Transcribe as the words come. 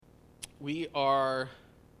We are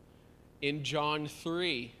in John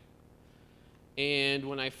 3. And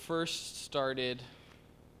when I first started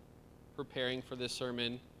preparing for this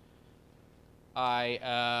sermon,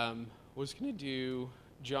 I was going to do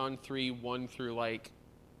John 3, 1 through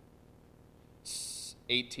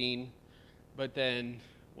 18. But then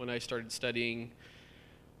when I started studying,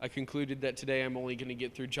 I concluded that today I'm only going to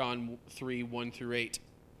get through John 3, 1 through 8.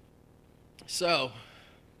 So,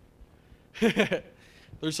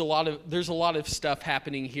 there's a lot of stuff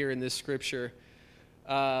happening here in this scripture.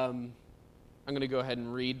 I'm going to go ahead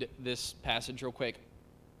and read this passage real quick.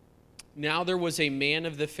 Now there was a man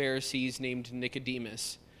of the Pharisees named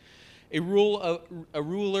Nicodemus, a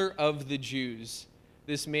ruler of the Jews.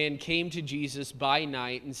 This man came to Jesus by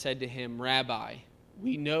night and said to him, "Rabbi,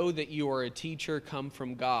 we know that you are a teacher come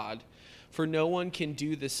from God, for no one can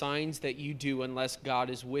do the signs that you do unless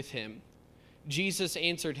God is with him." Jesus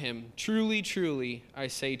answered him, "Truly, truly, I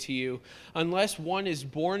say to you, unless one is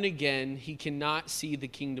born again, he cannot see the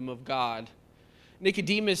kingdom of God."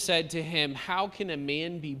 Nicodemus said to him, "How can a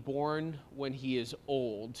man be born when he is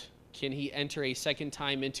old? Can he enter a second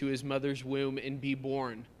time into his mother's womb and be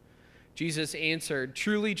born?" Jesus answered,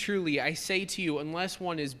 "Truly, truly, I say to you, unless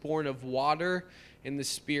one is born of water and the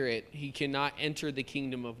Spirit, he cannot enter the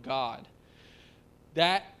kingdom of God.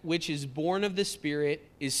 That which is born of the Spirit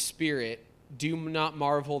is spirit. Do not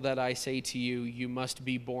marvel that I say to you, you must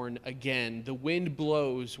be born again. The wind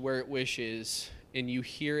blows where it wishes, and you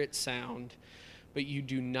hear its sound, but you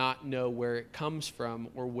do not know where it comes from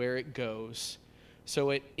or where it goes. So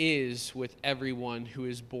it is with everyone who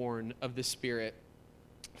is born of the Spirit."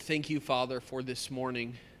 Thank you, Father, for this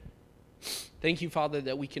morning. Thank you, Father,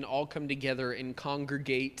 that we can all come together and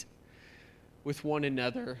congregate with one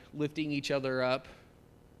another, lifting each other up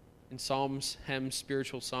in psalms, hymns,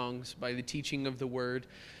 spiritual songs, by the teaching of the word,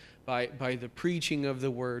 by the preaching of the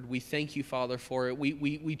word. We thank you, Father, for it.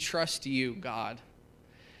 We trust you, God,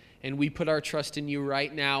 and we put our trust in you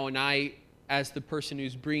right now. And I, as the person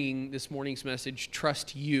who's bringing this morning's message,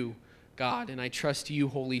 trust you, God, and I trust you,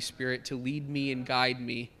 Holy Spirit, to lead me and guide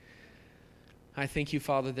me. I thank you,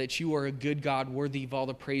 Father, that you are a good God, worthy of all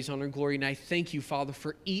the praise, honor, and glory. And I thank you, Father,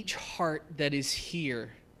 for each heart that is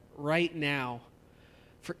here right now.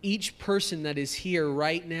 For each person that is here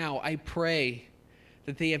right now, I pray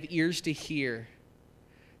that they have ears to hear,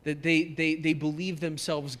 that they believe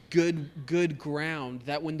themselves good ground,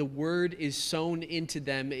 that when the word is sown into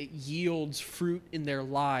them, it yields fruit in their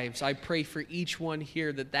lives. I pray for each one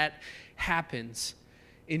here that happens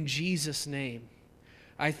in Jesus' name.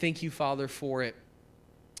 I thank you, Father, for it.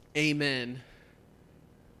 Amen.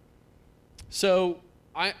 So,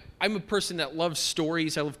 I'm a person that loves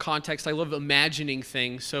stories. I love context. I love imagining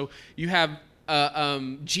things. So you have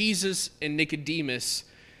Jesus and Nicodemus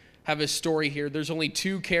have a story here. There's only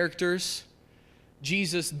two characters: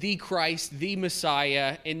 Jesus, the Christ, the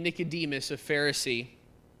Messiah, and Nicodemus, a Pharisee.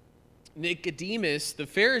 Nicodemus, the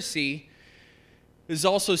Pharisee, is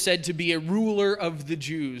also said to be a ruler of the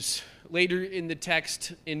Jews. Later in the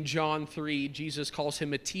text in John 3, Jesus calls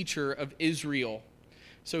him a teacher of Israel.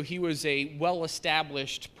 So he was a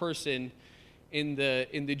well-established person in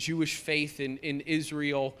the Jewish faith in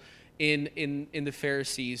Israel, in the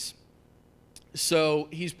Pharisees. So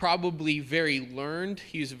he's probably very learned.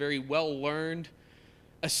 He's a very well-learned,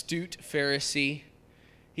 astute Pharisee.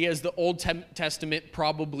 He has the Old Testament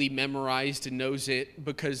probably memorized and knows it,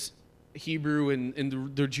 because Hebrew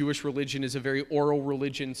and the Jewish religion is a very oral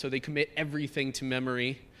religion, so they commit everything to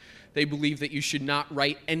memory. They believe that you should not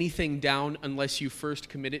write anything down unless you first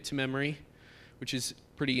commit it to memory, which is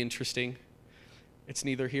pretty interesting. It's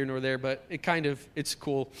neither here nor there, but it's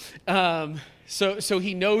cool. So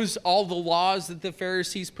he knows all the laws that the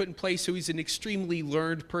Pharisees put in place, so he's an extremely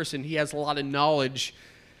learned person. He has a lot of knowledge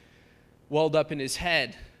welled up in his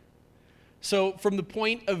head. So from the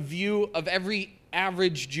point of view of every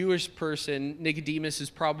average Jewish person, Nicodemus is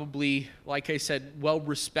probably, like I said,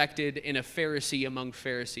 well-respected and a Pharisee among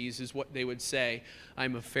Pharisees is what they would say.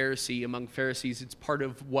 I'm a Pharisee among Pharisees. It's part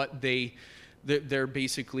of what they're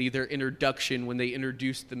basically their introduction. When they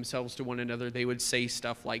introduced themselves to one another, they would say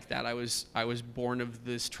stuff like that. I was born of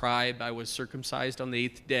this tribe. I was circumcised on the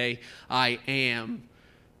 8th day. I am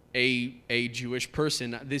a Jewish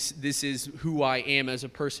person. This is who I am as a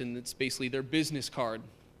person. That's basically their business card.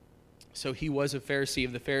 So he was a Pharisee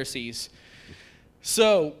of the Pharisees.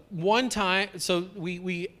 So one time,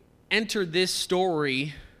 we enter this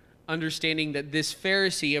story understanding that this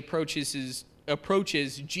Pharisee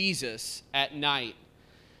approaches Jesus at night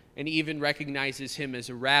and even recognizes him as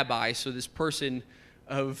a rabbi. So this person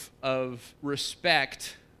of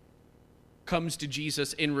respect comes to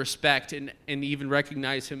Jesus in respect and even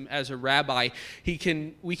recognize him as a rabbi, we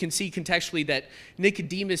can see contextually that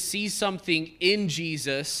Nicodemus sees something in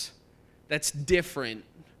Jesus that's different.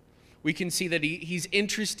 We can see that he's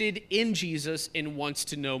interested in Jesus and wants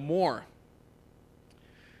to know more.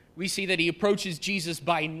 We see that he approaches Jesus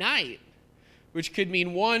by night, which could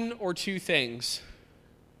mean one or two things.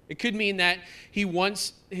 It could mean that he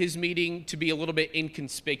wants his meeting to be a little bit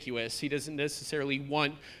inconspicuous. He doesn't necessarily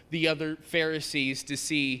want the other Pharisees to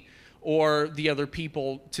see or the other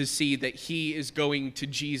people to see that he is going to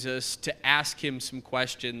Jesus to ask him some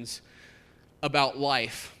questions about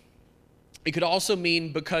life. It could also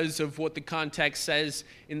mean, because of what the context says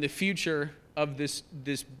in the future of this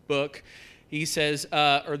book, he says,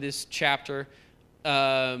 or this chapter,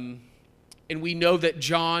 and we know that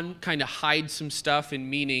John kind of hides some stuff in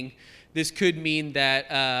meaning. This could mean that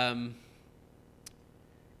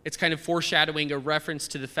it's kind of foreshadowing a reference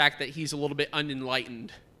to the fact that he's a little bit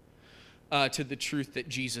unenlightened to the truth that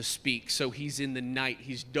Jesus speaks. So he's in the night,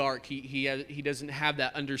 he's dark, he doesn't have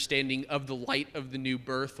that understanding of the light of the new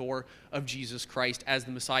birth or of Jesus Christ as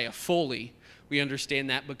the Messiah fully. We understand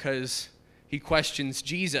that because he questions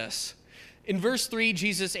Jesus. In verse 3,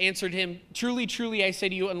 Jesus answered him, "Truly, truly, I say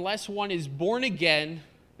to you, unless one is born again,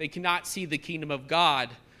 they cannot see the kingdom of God."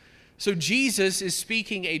 So Jesus is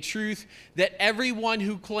speaking a truth that everyone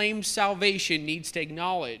who claims salvation needs to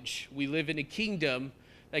acknowledge. We live in a kingdom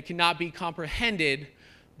that cannot be comprehended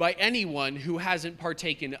by anyone who hasn't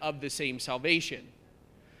partaken of the same salvation.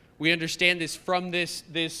 We understand this from this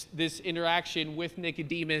interaction with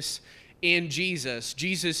Nicodemus and Jesus.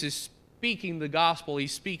 Jesus is speaking the gospel,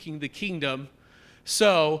 he's speaking the kingdom.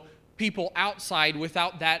 So people outside,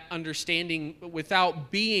 without that understanding,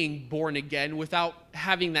 without being born again, without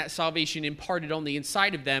having that salvation imparted on the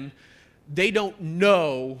inside of them, they don't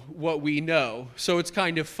know what we know. So it's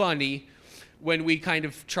kind of funny when we kind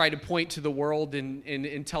of try to point to the world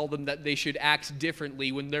and tell them that they should act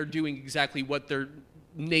differently when they're doing exactly what their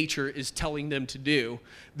nature is telling them to do.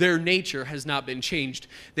 Their nature has not been changed.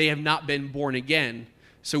 They have not been born again.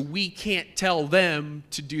 So we can't tell them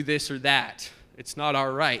to do this or that. It's not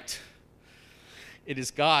our right. It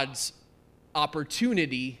is God's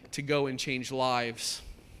opportunity to go and change lives.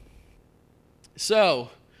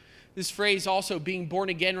 So, this phrase also, being born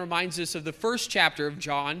again, reminds us of the first chapter of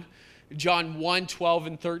John 1, 12,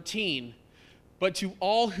 and 13. But to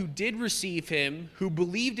all who did receive him, who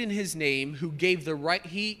believed in his name, who gave the right,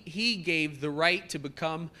 he gave the right to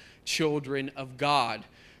become children of God,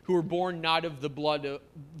 who were born not of the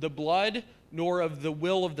blood, nor of the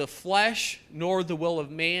will of the flesh, nor the will of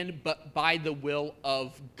man, but by the will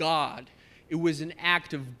of God. It was an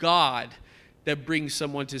act of God that brings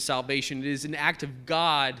someone to salvation. It is an act of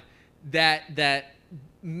God that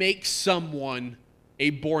makes someone a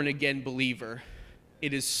born-again believer.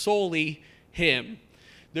 It is solely him.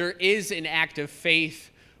 There is an act of faith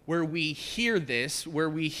where we hear this, where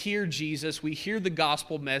we hear Jesus, we hear the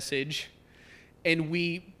gospel message, and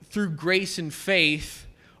we, through grace and faith,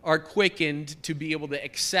 are quickened to be able to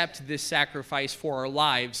accept this sacrifice for our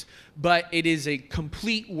lives. But it is a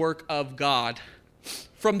complete work of God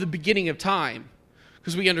from the beginning of time,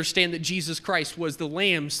 because we understand that Jesus Christ was the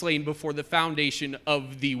Lamb slain before the foundation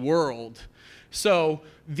of the world. So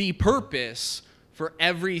the purpose for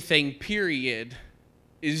everything, period,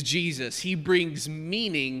 is Jesus. He brings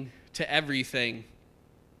meaning to everything.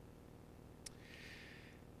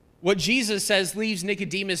 What Jesus says leaves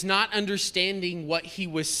Nicodemus not understanding what he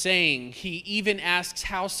was saying. He even asks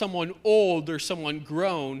how someone old or someone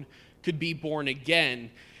grown could be born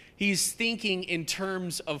again. He's thinking in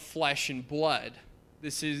terms of flesh and blood.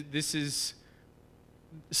 This is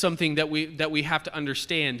something that we have to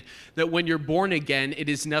understand, that when you're born again, it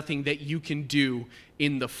is nothing that you can do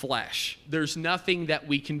in the flesh. There's nothing that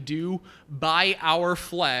we can do by our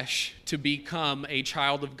flesh to become a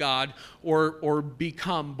child of God or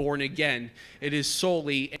become born again. It is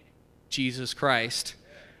solely Jesus Christ.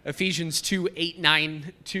 Ephesians 2, 8,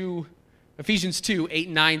 9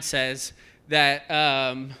 says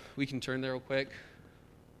that, we can turn there real quick,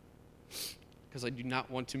 because I do not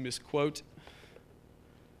want to misquote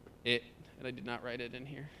it, and I did not write it in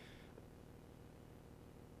here.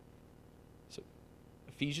 So,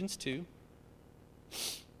 Ephesians 2.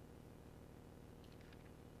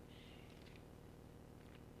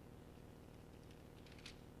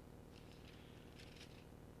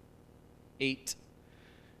 Eight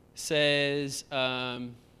says,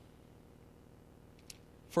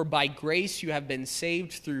 "For by grace you have been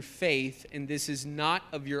saved through faith, and this is not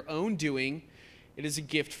of your own doing. It is a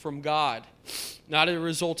gift from God, not a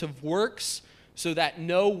result of works, so that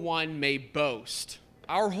no one may boast."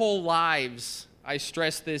 our whole lives, I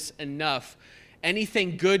stress this enough,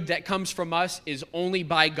 anything good that comes from us is only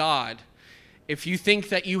by God. If you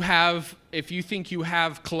think you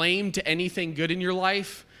have claim to anything good in your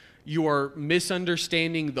life, you are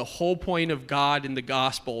misunderstanding the whole point of God and the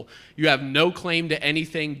gospel. You have no claim to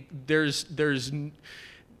anything.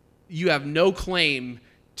 You have no claim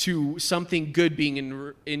to something good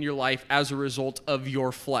being in your life as a result of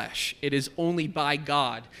your flesh. It is only by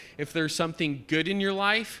God. If there's something good in your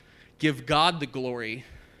life, give God the glory.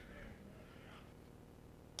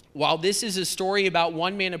 While this is a story about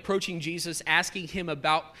one man approaching Jesus, asking him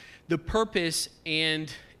about the purpose,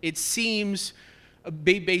 and it seems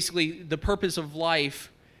basically the purpose of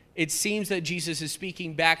life, it seems that Jesus is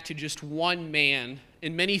speaking back to just one man.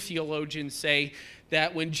 And many theologians say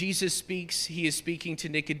that when Jesus speaks, he is speaking to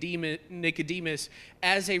Nicodemus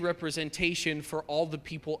as a representation for all the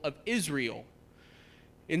people of Israel.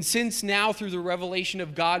 And since now, through the revelation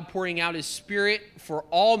of God pouring out his Spirit for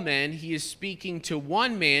all men, he is speaking to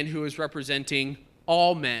one man who is representing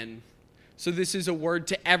all men. So this is a word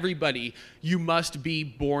to everybody. You must be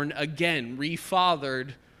born again,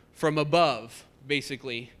 refathered from above,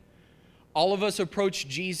 basically. All of us approach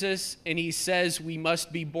Jesus, and he says we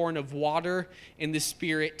must be born of water and the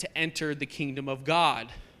Spirit to enter the kingdom of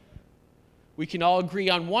God. We can all agree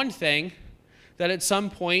on one thing, that at some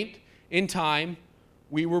point in time,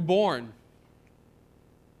 we were born.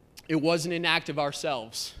 It wasn't an act of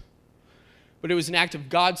ourselves, but it was an act of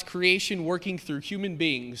God's creation working through human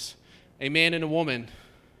beings, a man and a woman.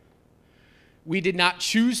 We did not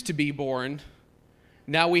choose to be born.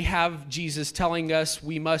 Now we have Jesus telling us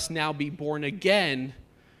we must now be born again.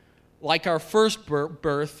 Like our first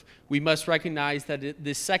birth, we must recognize that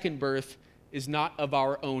this second birth is not of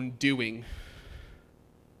our own doing.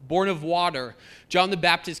 Born of water, John the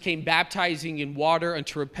Baptist came baptizing in water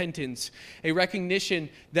unto repentance, a recognition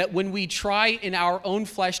that when we try in our own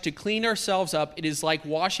flesh to clean ourselves up, it is like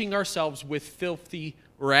washing ourselves with filthy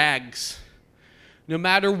rags. No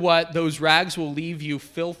matter what, those rags will leave you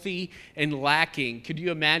filthy and lacking. Could you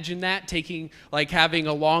imagine that? Having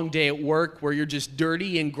a long day at work where you're just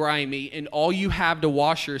dirty and grimy, and all you have to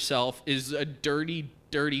wash yourself is a dirty,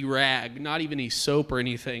 dirty rag, not even any soap or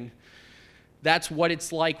anything. That's what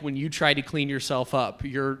it's like when you try to clean yourself up.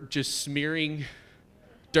 You're just smearing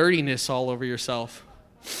dirtiness all over yourself.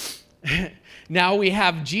 Now we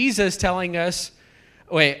have Jesus telling us,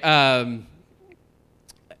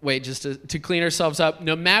 just to clean ourselves up.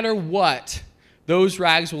 No matter what, those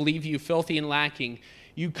rags will leave you filthy and lacking.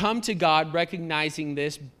 You come to God recognizing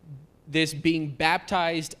this being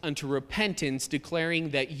baptized unto repentance,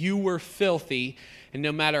 declaring that you were filthy, and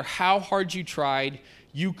no matter how hard you tried,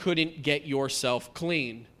 you couldn't get yourself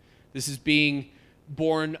clean. This is being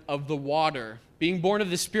born of the water. Being born of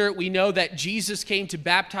the Spirit, we know that Jesus came to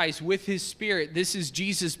baptize with his Spirit. This is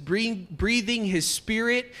Jesus breathing his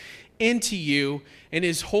Spirit into you, and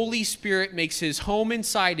his Holy Spirit makes his home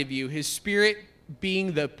inside of you, his Spirit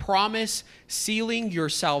being the promise, sealing your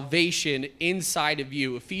salvation inside of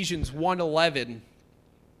you. Ephesians 1:11.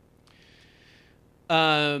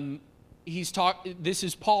 This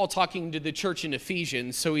is Paul talking to the church in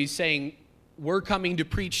Ephesians, so he's saying, we're coming to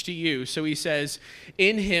preach to you. So he says,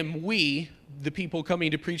 in him we, the people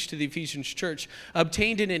coming to preach to the Ephesians church,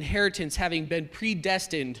 obtained an inheritance, having been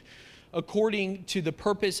predestined according to the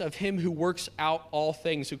purpose of him who works out all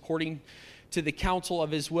things according to the counsel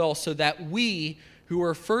of his will, so that we who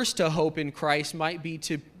were first to hope in Christ might be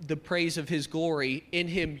to the praise of his glory. In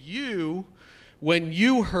him you, when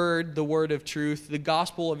you heard the word of truth, the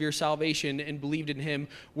gospel of your salvation, and believed in him,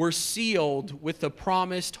 were sealed with the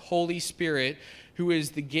promised Holy Spirit, who is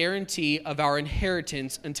the guarantee of our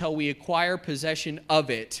inheritance until we acquire possession of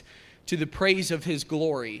it, to the praise of his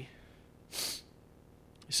glory.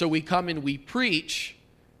 So we come and we preach,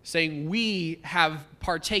 saying we have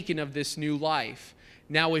partaken of this new life.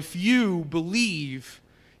 Now, if you believe,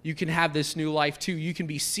 you can have this new life too. You can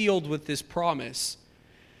be sealed with this promise.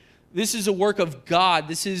 This is a work of God.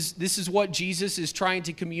 This is what Jesus is trying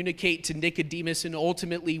to communicate to Nicodemus, and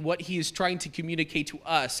ultimately what he is trying to communicate to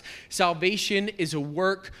us. Salvation is a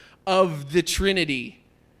work of the Trinity.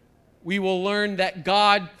 We will learn that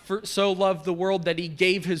God so loved the world that he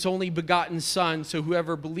gave his only begotten Son, so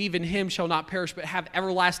whoever believe in him shall not perish but have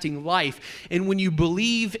everlasting life. And when you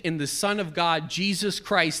believe in the Son of God, Jesus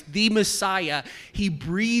Christ, the Messiah, he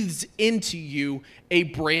breathes into you a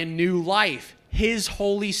brand new life. His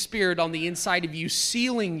Holy Spirit on the inside of you,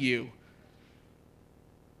 sealing you.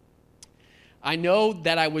 I know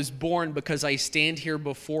that I was born because I stand here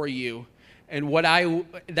before you, and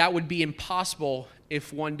that would be impossible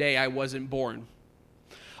if one day I wasn't born.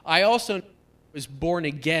 I also was born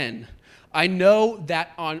again. I know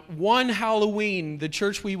that on one Halloween, the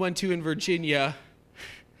church we went to in Virginia,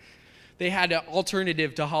 they had an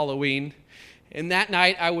alternative to Halloween. And that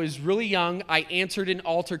night, I was really young. I answered an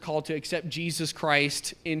altar call to accept Jesus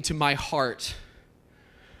Christ into my heart.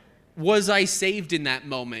 Was I saved in that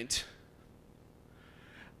moment?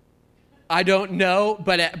 I don't know,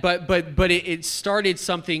 but it started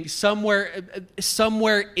something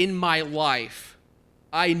somewhere in my life.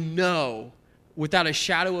 I know, without a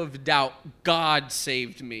shadow of a doubt, God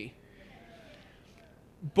saved me.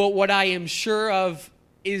 But what I am sure of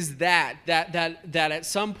is that at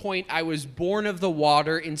some point I was born of the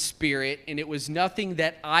water in spirit, and it was nothing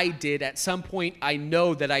that I did. At some point I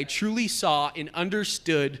know that I truly saw and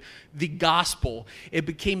understood the gospel. It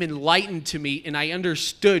became enlightened to me, and I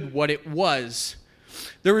understood what it was.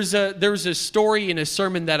 There was a story in a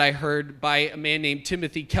sermon that I heard by a man named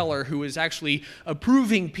Timothy Keller, who was actually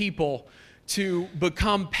approving people to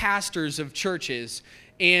become pastors of churches.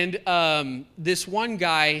 And this one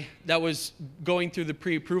guy that was going through the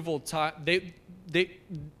pre-approval time, he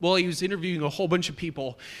was interviewing a whole bunch of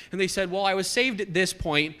people, and they said, well, I was saved at this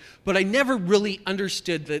point, but I never really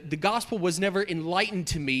understood that the gospel was never enlightened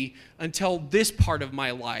to me until this part of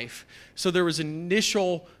my life. So there was an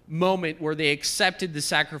initial moment where they accepted the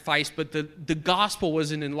sacrifice, but the gospel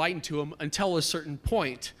wasn't enlightened to them until a certain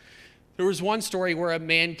point. There was one story where a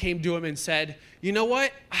man came to him and said, you know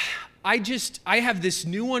what? I have this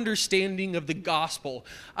new understanding of the gospel.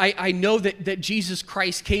 I know that Jesus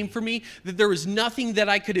Christ came for me, that there was nothing that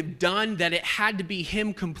I could have done, that it had to be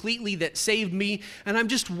him completely that saved me. And I'm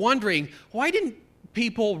just wondering, why didn't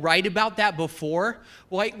people write about that before?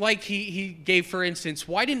 Like he gave, for instance,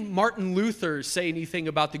 why didn't Martin Luther say anything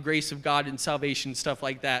about the grace of God and salvation, stuff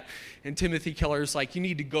like that? And Timothy Keller is like, you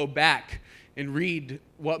need to go back and read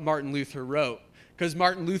what Martin Luther wrote. Because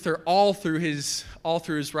Martin Luther, all through his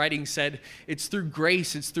writing, said it's through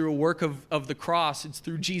grace, it's through a work of the cross, it's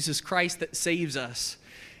through Jesus Christ that saves us.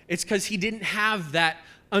 It's because he didn't have that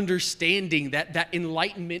understanding, that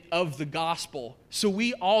enlightenment of the gospel. So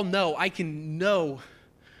we all know, I can know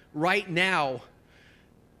right now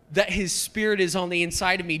that his spirit is on the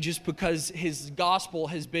inside of me just because his gospel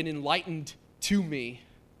has been enlightened to me.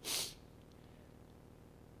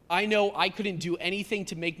 I know I couldn't do anything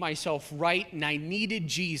to make myself right, and I needed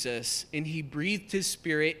Jesus, and he breathed his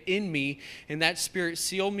spirit in me, and that spirit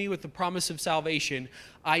sealed me with the promise of salvation.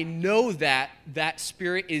 I know that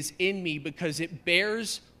spirit is in me because it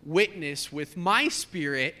bears witness with my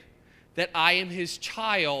spirit that I am his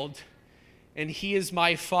child, and he is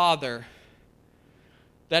my father.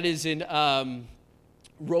 That is in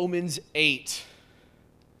Romans 8.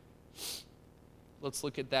 Let's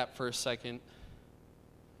look at that for a second.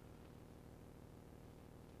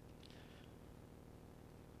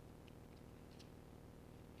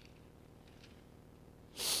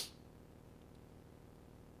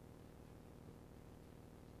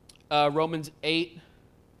 Romans 8,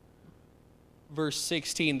 verse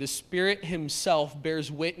 16. The Spirit himself bears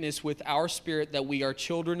witness with our spirit that we are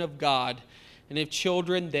children of God, and if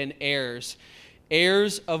children, then heirs.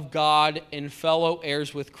 Heirs of God and fellow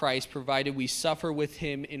heirs with Christ, provided we suffer with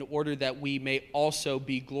him in order that we may also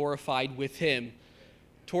be glorified with him.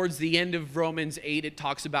 Towards the end of Romans 8, it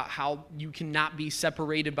talks about how you cannot be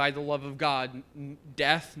separated by the love of God.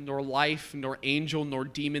 Death, nor life, nor angel, nor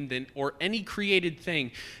demon, or any created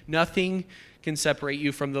thing. Nothing can separate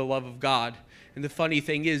you from the love of God. And the funny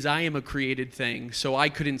thing is, I am a created thing, so I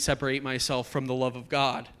couldn't separate myself from the love of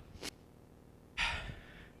God.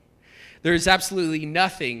 There is absolutely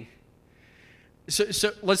nothing.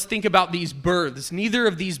 So let's think about these births. Neither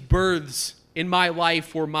of these births in my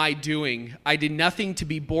life were my doing. I did nothing to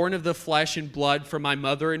be born of the flesh and blood from my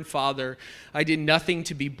mother and father. I did nothing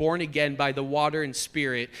to be born again by the water and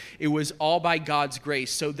spirit. It was all by God's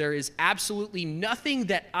grace. So there is absolutely nothing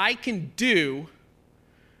that I can do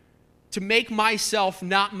to make myself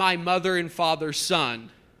not my mother and father's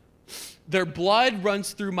son. Their blood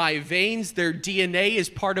runs through my veins. Their DNA is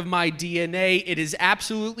part of my DNA. It is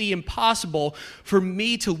absolutely impossible for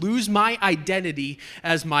me to lose my identity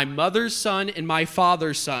as my mother's son and my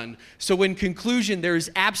father's son. So in conclusion, there is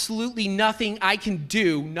absolutely nothing I can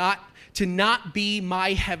do not be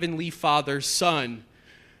my heavenly Father's son.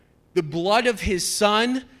 The blood of his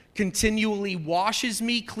son continually washes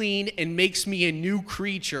me clean and makes me a new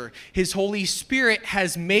creature. His Holy Spirit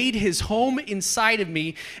has made his home inside of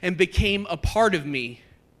me and became a part of me.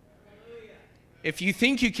 If you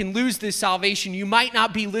think you can lose this salvation, you might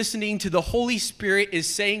not be listening to the Holy Spirit is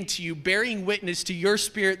saying to you, bearing witness to your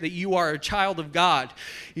spirit that you are a child of God.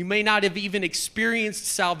 You may not have even experienced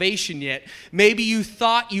salvation yet. Maybe you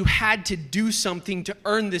thought you had to do something to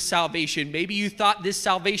earn this salvation. Maybe you thought this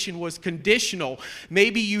salvation was conditional.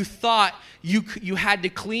 Maybe you thought you had to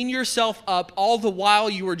clean yourself up, all the while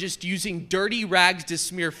you were just using dirty rags to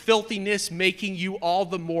smear filthiness, making you all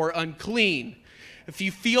the more unclean. If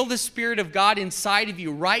you feel the Spirit of God inside of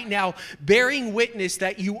you right now, bearing witness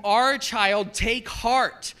that you are a child, take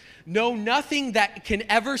heart. Know nothing that can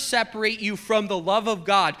ever separate you from the love of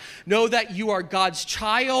God. Know that you are God's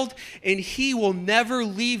child and He will never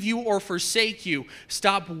leave you or forsake you.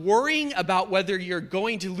 Stop worrying about whether you're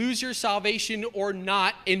going to lose your salvation or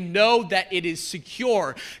not, and know that it is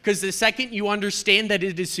secure. Because the second you understand that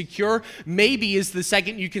it is secure, maybe is the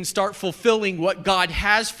second you can start fulfilling what God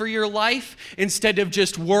has for your life instead of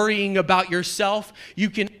just worrying about yourself.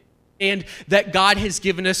 You can understand that God has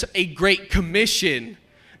given us a great commission.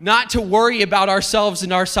 Not to worry about ourselves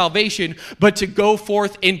and our salvation, but to go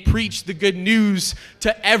forth and preach the good news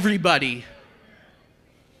to everybody.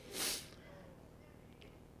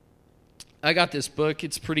 I got this book.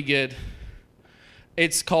 It's pretty good.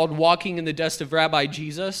 It's called Walking in the Dust of Rabbi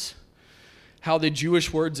Jesus, How the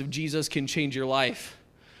Jewish Words of Jesus Can Change Your Life.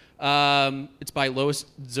 It's by Lois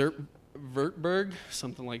Vertberg,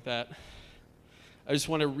 something like that. I just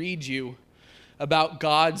want to read you about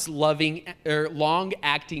God's long-acting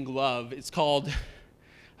love. It's called,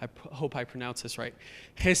 I hope I pronounce this right,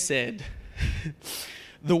 Hesed.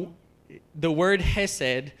 The word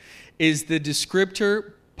Hesed is the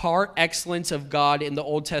descriptor par excellence of God in the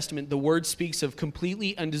Old Testament. The word speaks of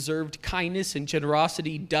completely undeserved kindness and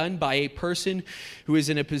generosity done by a person who is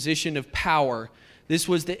in a position of power. This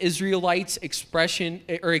was the Israelites' expression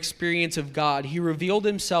or experience of God. He revealed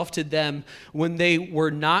himself to them when they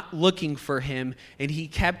were not looking for him, and he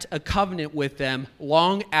kept a covenant with them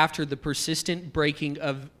long after the persistent breaking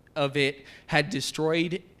of it had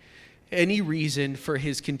destroyed any reason for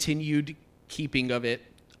his continued keeping of it.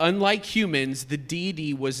 Unlike humans, the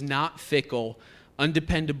deity was not fickle,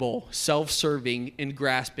 undependable, self-serving, and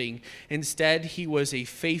grasping. Instead, he was a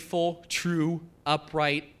faithful, true,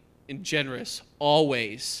 upright, and generous,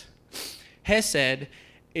 always. Hesed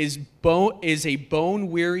is a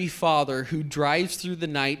bone-weary father who drives through the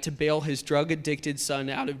night to bail his drug-addicted son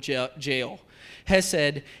out of jail.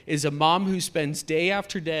 Hesed is a mom who spends day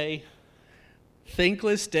after day,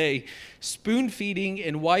 thankless day, spoon-feeding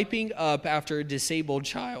and wiping up after a disabled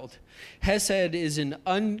child. Hesed is an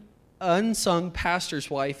unsung pastor's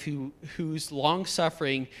wife whose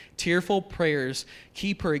long-suffering, tearful prayers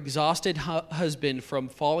keep her exhausted husband from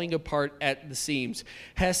falling apart at the seams.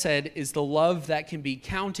 Hesed is the love that can be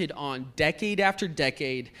counted on decade after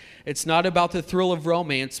decade. It's not about the thrill of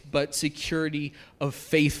romance, but security of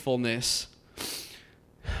faithfulness.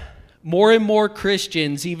 More and more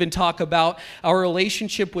Christians even talk about our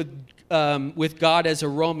relationship with God as a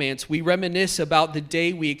romance. We reminisce about the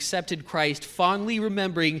day we accepted Christ, fondly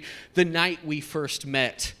remembering the night we first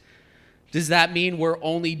met. Does that mean we're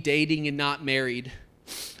only dating and not married?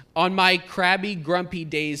 On my crabby, grumpy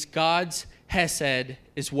days, God's Hesed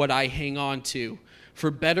is what I hang on to. For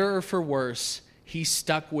better or for worse, He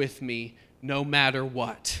stuck with me no matter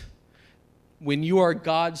what. When you are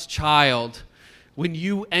God's child, when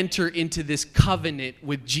you enter into this covenant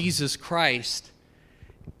with Jesus Christ,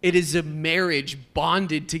 it is a marriage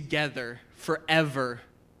bonded together forever.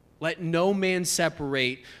 Let no man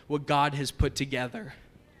separate what God has put together.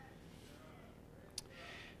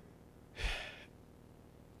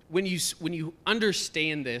 When you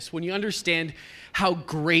understand this, when you understand how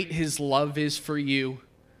great His love is for you,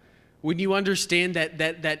 when you understand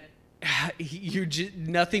that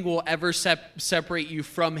nothing will ever separate you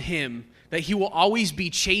from Him, that He will always be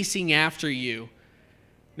chasing after you,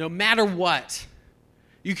 no matter what,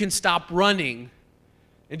 you can stop running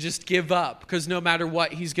and just give up, because no matter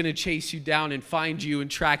what, He's going to chase you down and find you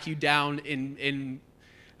and track you down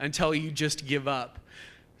until you just give up.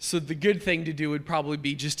 So the good thing to do would probably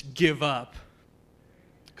be just give up.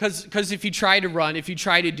 Because if you try to run, if you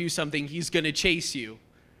try to do something, He's going to chase you.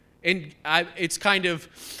 And it's kind of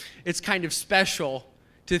special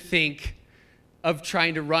to think of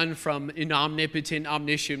trying to run from an omnipotent,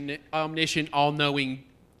 omniscient, all-knowing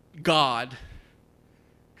God.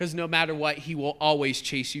 Because no matter what, He will always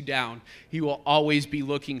chase you down. He will always be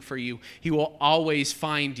looking for you. He will always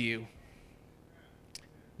find you.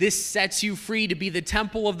 This sets you free to be the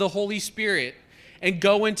temple of the Holy Spirit. and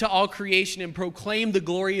go into all creation and proclaim the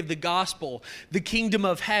glory of the gospel, the kingdom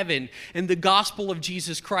of heaven, and the gospel of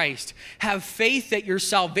Jesus Christ. Have faith that your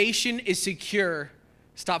salvation is secure.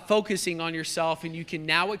 Stop focusing on yourself, and you can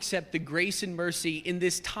now accept the grace and mercy in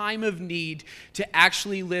this time of need to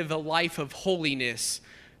actually live a life of holiness,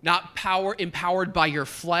 not empowered by your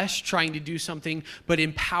flesh trying to do something, but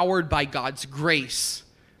empowered by God's grace,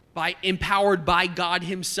 empowered by God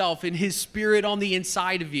himself and his Spirit on the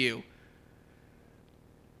inside of you.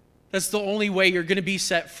 That's the only way you're going to be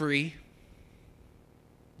set free.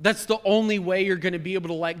 That's the only way you're going to be able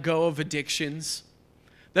to let go of addictions.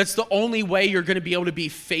 That's the only way you're going to be able to be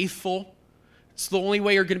faithful. It's the only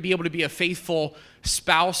way you're going to be able to be a faithful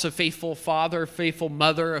spouse, a faithful father, a faithful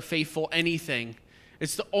mother, a faithful anything.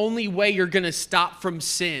 It's the only way you're going to stop from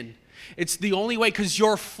sin. It's the only way, because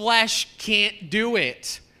your flesh can't do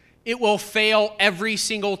it. It will fail every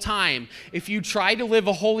single time. If you try to live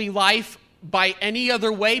a holy life by any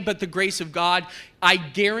other way but the grace of God, I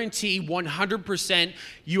guarantee 100%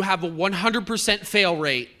 you have a 100% fail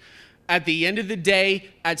rate. At the end of the day,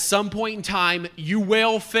 at some point in time, you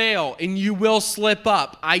will fail and you will slip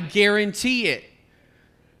up. I guarantee it.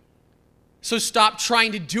 So stop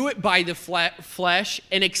trying to do it by the flesh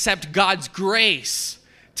and accept God's grace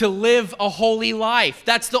to live a holy life.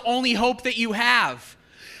 That's the only hope that you have.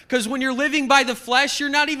 Because when you're living by the flesh, you're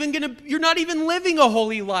not even living a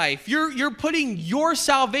holy life. You're putting your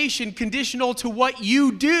salvation conditional to what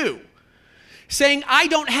you do. Saying, I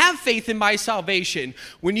don't have faith in my salvation.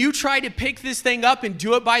 When you try to pick this thing up and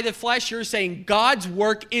do it by the flesh, you're saying God's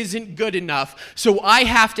work isn't good enough, so I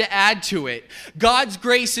have to add to it. God's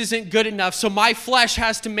grace isn't good enough, so my flesh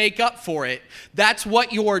has to make up for it. That's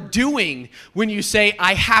what you're doing when you say,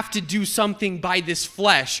 I have to do something by this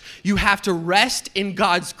flesh. You have to rest in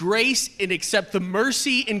God's grace and accept the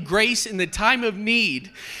mercy and grace in the time of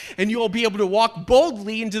need. And you will be able to walk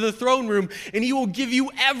boldly into the throne room, and he will give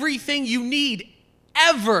you everything you need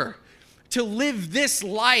ever to live this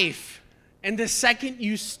life. And the second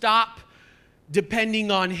you stop depending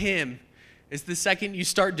on him is the second you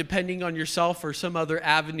start depending on yourself or some other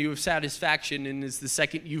avenue of satisfaction, and is the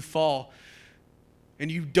second you fall and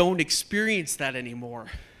you don't experience that anymore.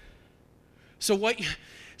 So what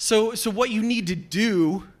you need to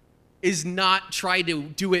do is not try to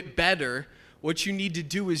do it better. What you need to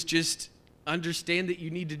do is just understand that you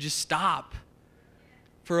need to just stop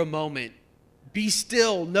for a moment. Be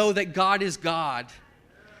still. Know that God is God.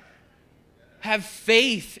 Have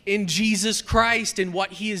faith in Jesus Christ and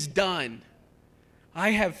what he has done.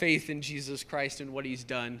 I have faith in Jesus Christ and what he's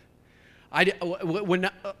done. When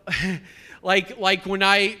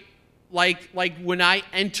I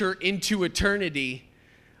enter into eternity,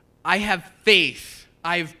 I have faith.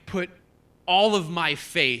 I've put all of my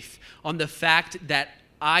faith on the fact that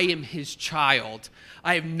I am his child.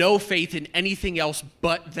 I have no faith in anything else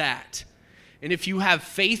but that. And if you have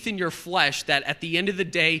faith in your flesh that at the end of the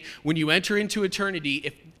day, when you enter into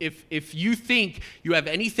eternity, if you think you have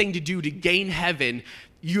anything to do to gain heaven,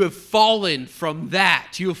 you have fallen from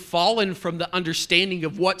that. You have fallen from the understanding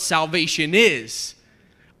of what salvation is.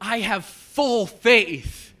 I have full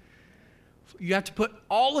faith. You have to put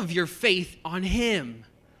all of your faith on him.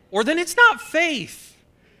 Or then it's not faith.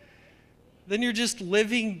 Then you're just a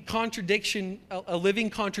living contradiction of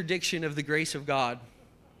the grace of God.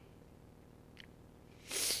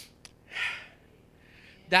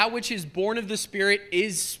 That which is born of the Spirit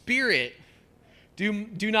is spirit.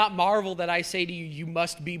 Do not marvel that I say to you, you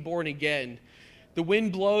must be born again. The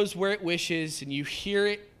wind blows where it wishes, and you hear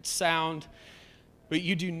it sound, but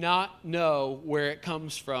you do not know where it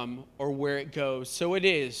comes from or where it goes. So it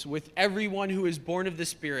is with everyone who is born of the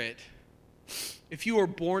Spirit. If you are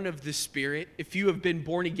born of the Spirit, if you have been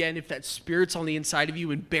born again, if that Spirit's on the inside of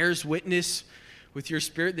you and bears witness with your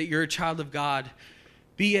spirit that you're a child of God,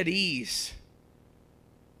 be at ease.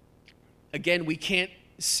 Again, we can't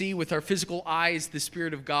see with our physical eyes the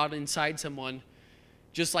Spirit of God inside someone,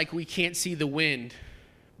 just like we can't see the wind.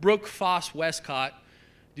 Brooke Foss Westcott,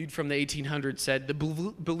 dude from the 1800s, said, the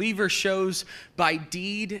believer shows by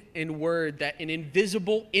deed and word that an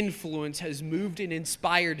invisible influence has moved and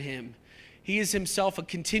inspired him. He is himself a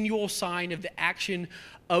continual sign of the action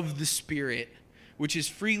of the Spirit, which is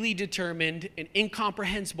freely determined and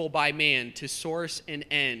incomprehensible by man to source and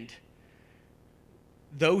end.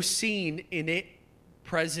 Though seen in its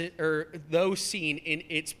present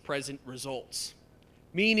results.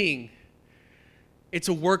 Meaning, it's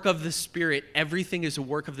a work of the Spirit. Everything is a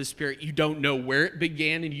work of the Spirit. You don't know where it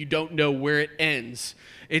began and you don't know where it ends.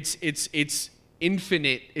 It's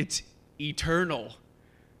infinite. It's eternal.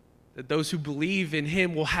 That those who believe in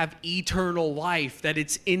him will have eternal life. That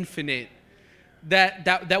it's infinite.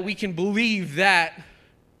 that we can believe that,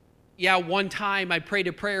 yeah, one time I prayed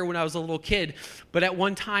a prayer when I was a little kid, but at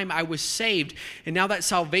one time I was saved, and now that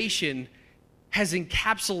salvation has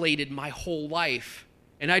encapsulated my whole life.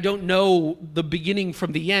 And I don't know the beginning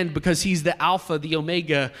from the end, because he's the Alpha, the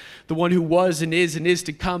Omega, the one who was and is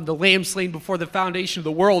to come, the Lamb slain before the foundation of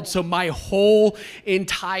the world. So my whole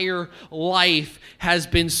entire life has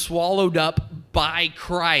been swallowed up by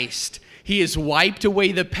Christ. He has wiped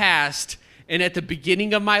away the past. And at the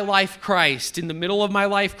beginning of my life, Christ. In the middle of my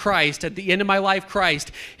life, Christ. At the end of my life,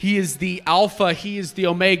 Christ. He is the Alpha. He is the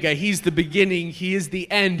Omega. He's the beginning. He is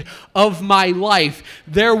the end of my life.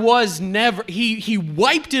 There was never, he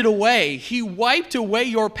wiped it away. He wiped away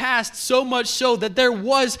your past, so much so that there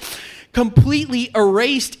was completely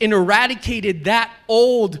erased and eradicated that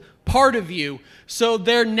old part of you. So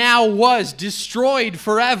there now was destroyed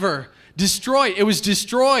forever. Destroyed. It was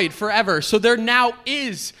destroyed forever. So there now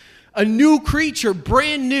is a new creature,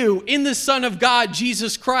 brand new, in the Son of God,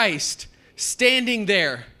 Jesus Christ, standing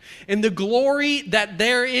there. And the glory that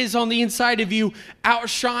there is on the inside of you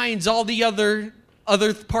outshines all the other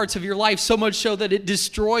parts of your life, so much so that it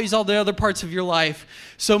destroys all the other parts of your life,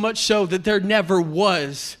 so much so that there never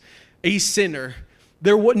was a sinner.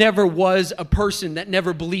 There never was a person that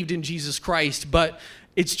never believed in Jesus Christ, but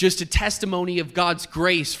it's just a testimony of God's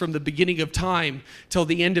grace from the beginning of time till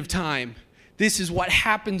the end of time. This is what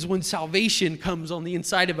happens when salvation comes on the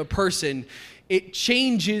inside of a person. It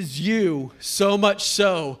changes you so much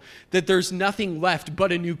so that there's nothing left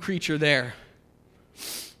but a new creature there.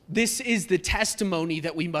 This is the testimony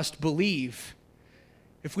that we must believe.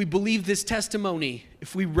 If we believe this testimony,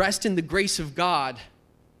 if we rest in the grace of God,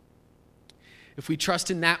 if we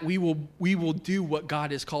trust in that, we will do what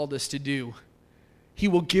God has called us to do. He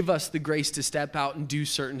will give us the grace to step out and do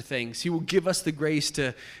certain things. He will give us the grace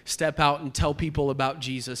to step out and tell people about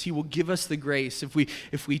Jesus. He will give us the grace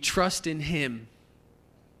if we trust in him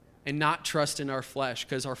and not trust in our flesh,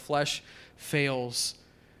 because our flesh fails.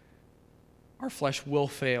 Our flesh will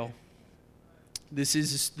fail. This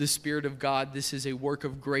is the Spirit of God. This is a work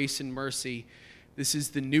of grace and mercy. This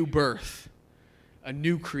is the new birth, a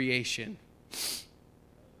new creation.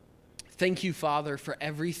 Thank you, Father, for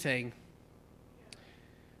everything.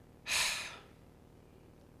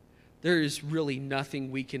 There is really nothing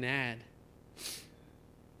we can add.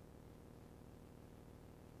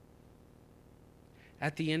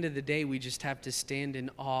 At the end of the day, we just have to stand in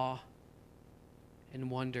awe and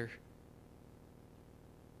wonder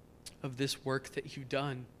of this work that you've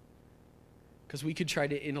done. Because we could try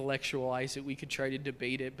to intellectualize it, we could try to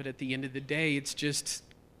debate it, but at the end of the day, it's just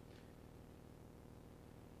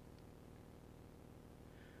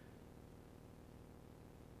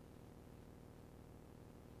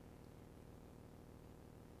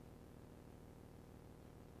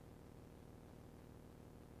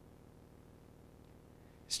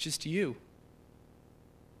just you.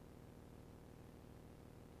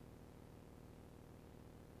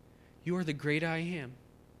 You are the great I am.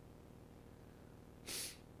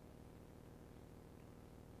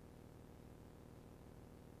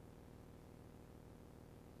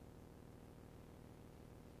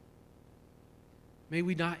 May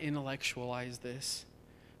we not intellectualize this.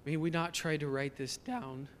 May we not try to write this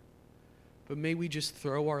down, but may we just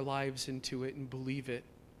throw our lives into it and believe it.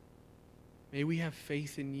 May we have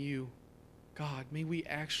faith in you, God. May we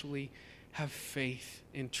actually have faith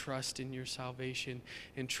and trust in your salvation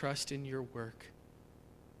and trust in your work.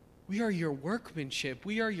 We are your workmanship.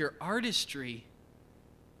 We are your artistry.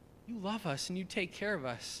 You love us and you take care of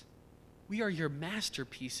us. We are your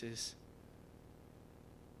masterpieces.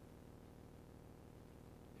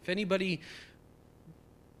 If anybody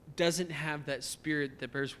doesn't have that spirit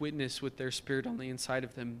that bears witness with their spirit on the inside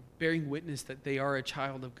of them, bearing witness that they are a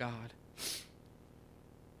child of God,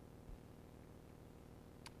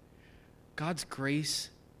 God's grace,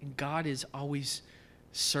 and God is always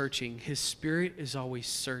searching. His Spirit is always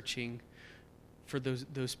searching for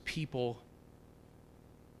those people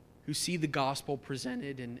who see the gospel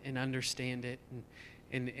presented and understand it.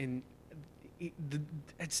 And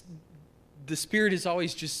the Spirit is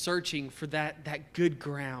always just searching for that good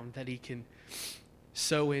ground that he can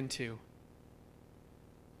sow into.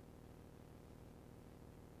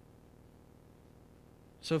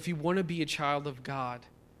 So if you want to be a child of God,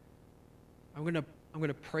 I'm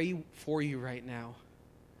gonna pray for you right now.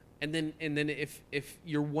 And then if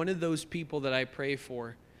you're one of those people that I pray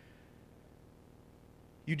for,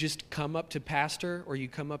 you just come up to Pastor, or you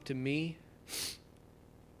come up to me,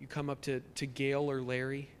 you come up to Gail or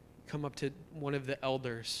Larry, come up to one of the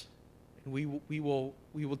elders, and we will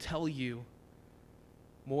tell you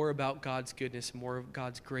more about God's goodness, more of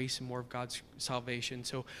God's grace, and more of God's salvation.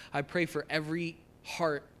 So I pray for every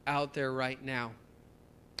heart out there right now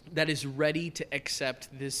that is ready to accept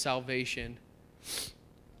this salvation.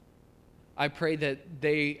 I pray that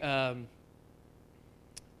they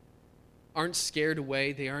aren't scared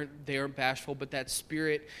away, they aren't bashful, but that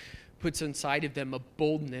Spirit puts inside of them a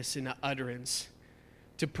boldness and an utterance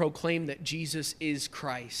to proclaim that Jesus is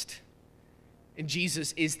Christ. And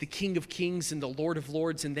Jesus is the King of Kings and the Lord of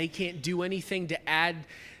Lords, and they can't do anything to add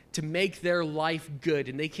to make their life good,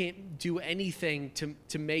 and they can't do anything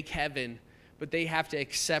to make heaven, but they have to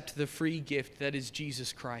accept the free gift that is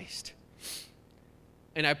Jesus Christ.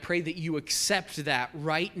 And I pray that you accept that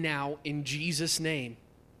right now in Jesus' name.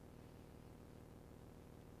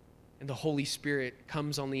 And the Holy Spirit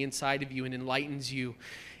comes on the inside of you and enlightens you,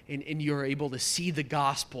 and you're able to see the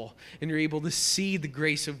gospel, and you're able to see the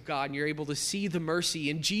grace of God, and you're able to see the mercy.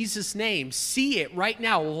 In Jesus' name, see it right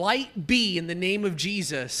now. Light be in the name of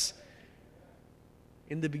Jesus.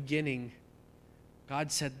 In the beginning,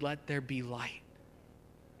 God said, "Let there be light,"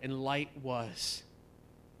 and light was.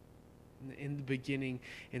 In the beginning,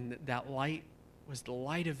 and that light was the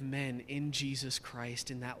light of men in Jesus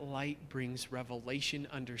Christ, and that light brings revelation,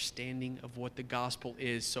 understanding of what the gospel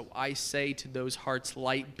is. So I say to those hearts,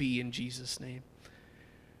 light be in Jesus' name.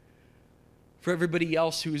 For everybody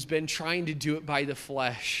else who has been trying to do it by the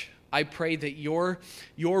flesh, I pray that your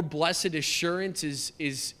blessed assurance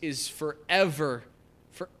is forever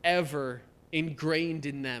ingrained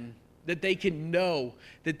in them. That they can know,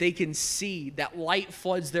 that they can see, that light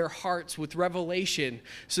floods their hearts with revelation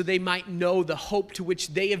so they might know the hope to which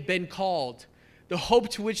they have been called. The hope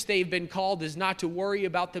to which they have been called is not to worry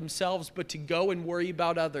about themselves, but to go and worry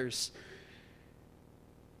about others.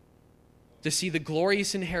 To see the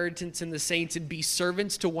glorious inheritance in the saints and be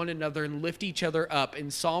servants to one another and lift each other up in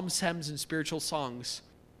psalms, hymns, and spiritual songs.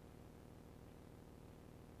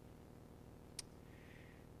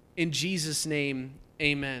 In Jesus' name,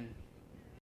 amen.